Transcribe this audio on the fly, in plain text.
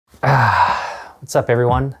What's up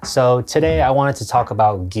everyone? So today I wanted to talk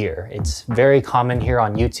about gear. It's very common here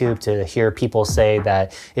on YouTube to hear people say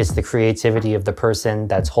that it's the creativity of the person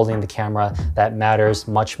that's holding the camera that matters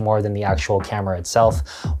much more than the actual camera itself,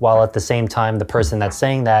 while at the same time the person that's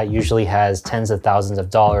saying that usually has tens of thousands of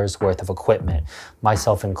dollars worth of equipment,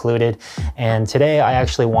 myself included. And today I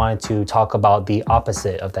actually wanted to talk about the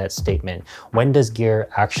opposite of that statement. When does gear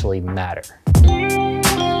actually matter?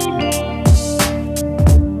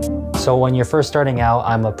 So when you're first starting out,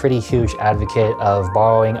 I'm a pretty huge advocate of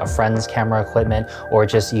borrowing a friend's camera equipment or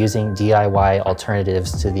just using DIY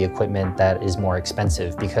alternatives to the equipment that is more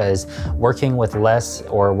expensive, because working with less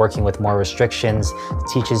or working with more restrictions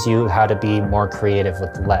teaches you how to be more creative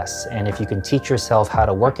with less. And if you can teach yourself how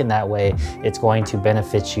to work in that way, it's going to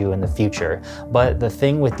benefit you in the future. But the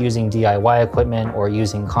thing with using DIY equipment or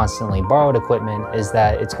using constantly borrowed equipment is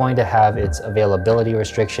that it's going to have its availability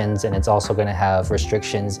restrictions, and it's also going to have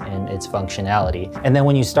restrictions in its functionality. And then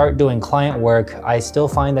when you start doing client work, I still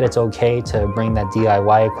find that it's okay to bring that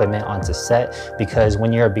DIY equipment onto set, because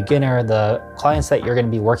when you're a beginner, the clients that you're going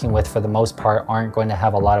to be working with for the most part aren't going to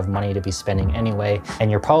have a lot of money to be spending anyway, and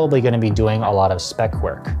you're probably going to be doing a lot of spec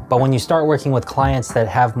work. But when you start working with clients that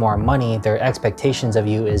have more money, their expectations of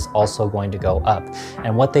you is also going to go up.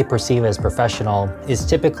 And what they perceive as professional is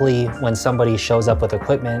typically when somebody shows up with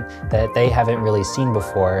equipment that they haven't really seen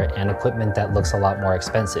before and equipment that looks a lot more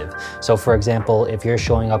expensive. So for example, if you're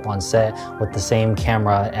showing up on set with the same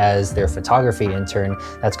camera as their photography intern,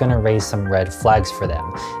 that's going to raise some red flags for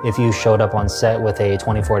them. If you showed up on set with a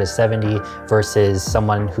 24-70 versus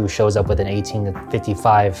someone who shows up with an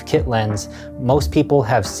 18-55 kit lens, most people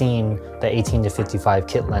have seen the 18-55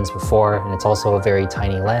 kit lens before, and it's also a very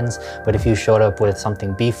tiny lens. But if you showed up with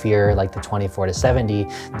something beefier like the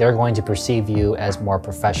 24-70, they're going to perceive you as more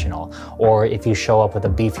professional. Or if you show up with a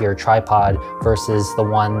beefier tripod versus the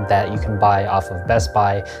one that you can buy off of Best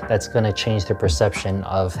Buy, that's going to change their perception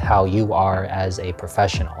of how you are as a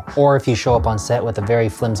professional. Or if you show up on set with a very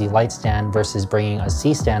flimsy light stand versus bringing a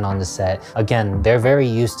C-stand on the set, again, they're very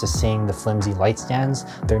used to seeing the flimsy light stands.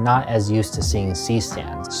 They're not as used to seeing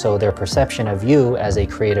C-stands. So their perception of you as a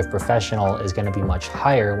creative professional is going to be much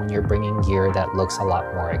higher when you're bringing gear that looks a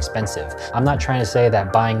lot more expensive. I'm not trying to say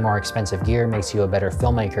that buying more expensive gear makes you a better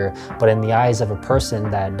filmmaker, but in the eyes of a person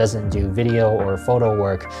that doesn't do video or photo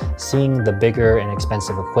work, seeing the bigger and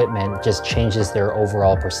expensive equipment just changes their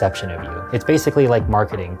overall perception of you. It's basically like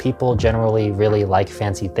marketing. People generally really like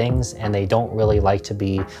fancy things, and they don't really like to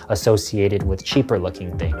be associated with cheaper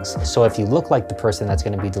looking things. So if you look like the person that's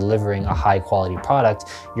going to be delivering a high quality product,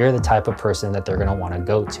 you're the type of person that they're going to want to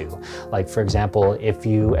go to. Like for example, if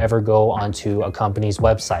you ever go onto a company's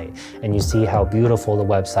website and you see how beautiful the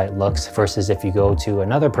website looks versus if you go to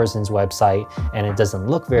another person's website and it doesn't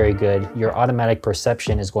look very good, your automatic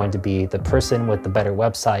perception is going to be the person with the better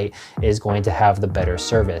website is going to have the better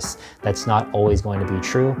service. That's not always going to be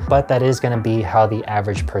true, but that is going to be how the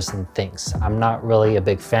average person thinks. I'm not really a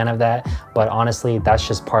big fan of that, but honestly, that's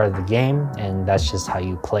just part of the game, and that's just how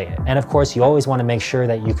you play it. And of course, you always want to make sure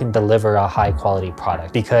that you can deliver a high quality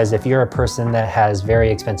product, because if you're a person that has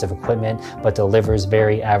very expensive equipment but delivers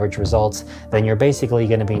very average results, then you're basically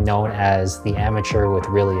going to be known as the amateur with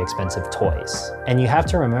really expensive toys. And you have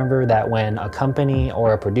to remember that when a company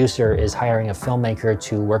or a producer is hiring a filmmaker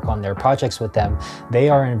to work on their projects with them, they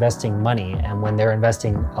are investing money, and when they're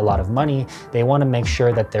investing a lot of money, they want to make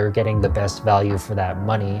sure that they're getting the best value for that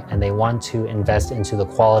money, and they want to invest into the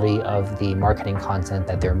quality of the marketing content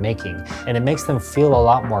that they're making. And it makes them feel a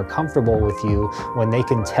lot more comfortable with you when they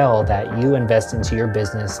can tell that you invest into your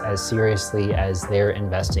business as seriously as they're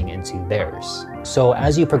investing into theirs. So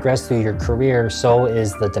as you progress through your career, so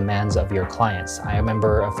is the demands of your clients. I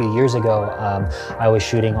remember a few years ago, I was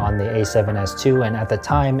shooting on the A7S II, and at the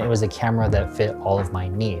time it was a camera that fit all of my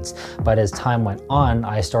needs. But as time went on,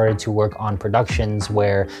 I started to work on productions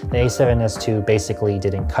where the A7S II basically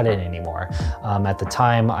didn't cut it anymore. At the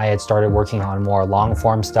time, I had started working on more long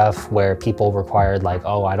form stuff where people required like,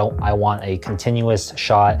 oh, I want a continuous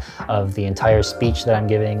shot of the entire speech that I'm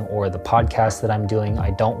giving or the podcast that I'm doing.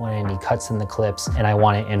 I don't want any cuts in the clips, and I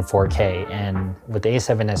want it in 4K. And with the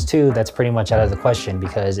A7S II, that's pretty much out of the question,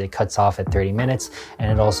 because it cuts off at 30 minutes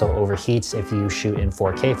and it also overheats if you shoot in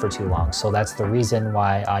 4K for too long. So that's the reason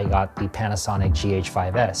why I got the Panasonic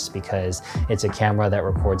GH5S, because it's a camera that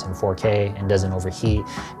records in 4K and doesn't overheat,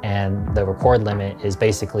 and the record limit is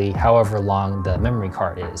basically however long the memory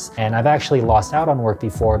card is. And I've actually lost out on work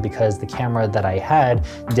before because the camera that I had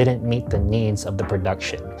didn't meet the needs of the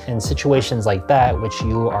production. In situations like that, which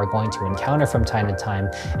you are going to encounter from from time to time,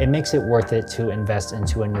 it makes it worth it to invest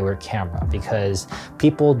into a newer camera because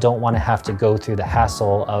people don't want to have to go through the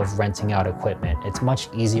hassle of renting out equipment. It's much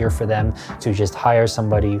easier for them to just hire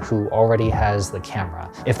somebody who already has the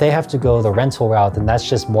camera. If they have to go the rental route, then that's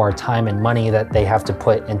just more time and money that they have to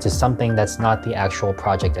put into something that's not the actual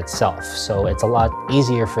project itself. So it's a lot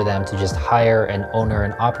easier for them to just hire an owner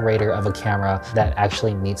and operator of a camera that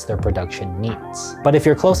actually meets their production needs. But if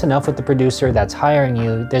you're close enough with the producer that's hiring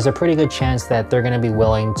you, there's a pretty good chance that they're going to be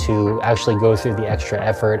willing to actually go through the extra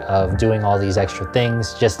effort of doing all these extra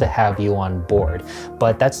things just to have you on board.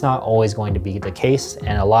 But that's not always going to be the case,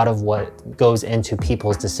 and a lot of what goes into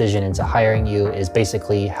people's decision into hiring you is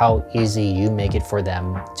basically how easy you make it for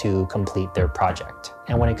them to complete their project.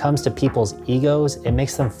 And when it comes to people's egos, it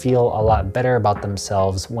makes them feel a lot better about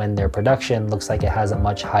themselves when their production looks like it has a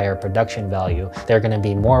much higher production value. They're going to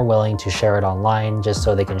be more willing to share it online just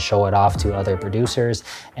so they can show it off to other producers.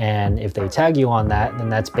 And if they tag you on that, then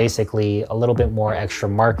that's basically a little bit more extra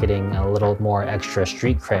marketing, a little more extra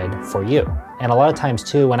street cred for you. And a lot of times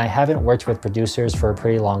too, when I haven't worked with producers for a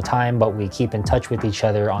pretty long time, but we keep in touch with each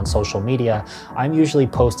other on social media, I'm usually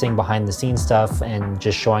posting behind the scenes stuff and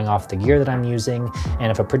just showing off the gear that I'm using.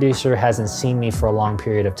 And if a producer hasn't seen me for a long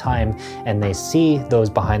period of time and they see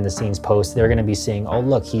those behind the scenes posts, they're gonna be seeing, oh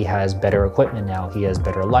look, he has better equipment now, he has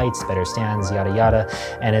better lights, better stands, yada yada.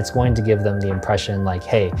 And it's going to give them the impression like,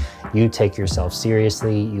 hey, you take yourself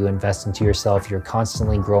seriously, you invest into yourself, you're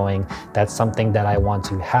constantly growing. That's something that I want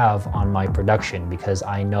to have on my production because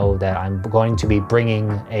I know that I'm going to be bringing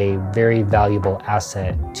a very valuable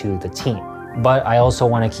asset to the team. But I also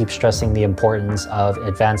want to keep stressing the importance of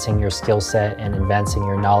advancing your skill set and advancing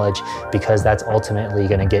your knowledge because that's ultimately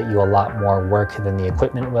going to get you a lot more work than the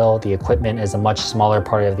equipment will. The equipment is a much smaller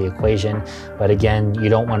part of the equation, but again, you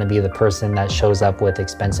don't want to be the person that shows up with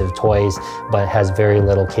expensive toys but has very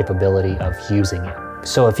little capability of using it.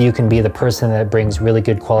 So if you can be the person that brings really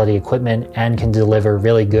good quality equipment and can deliver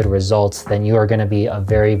really good results, then you are going to be a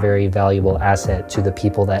very, very valuable asset to the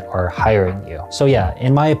people that are hiring you. So yeah,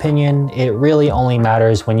 in my opinion, it really only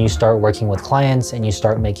matters when you start working with clients and you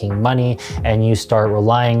start making money and you start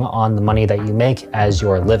relying on the money that you make as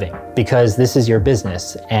your living. Because this is your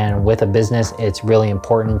business, and with a business, it's really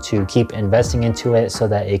important to keep investing into it so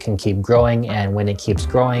that it can keep growing, and when it keeps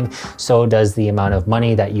growing, so does the amount of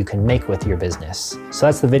money that you can make with your business. So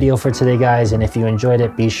that's the video for today, guys, and if you enjoyed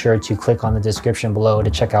it, be sure to click on the description below to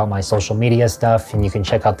check out my social media stuff, and you can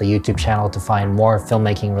check out the YouTube channel to find more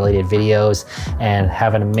filmmaking related videos, and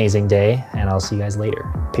have an amazing day, and I'll see you guys later.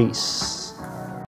 Peace.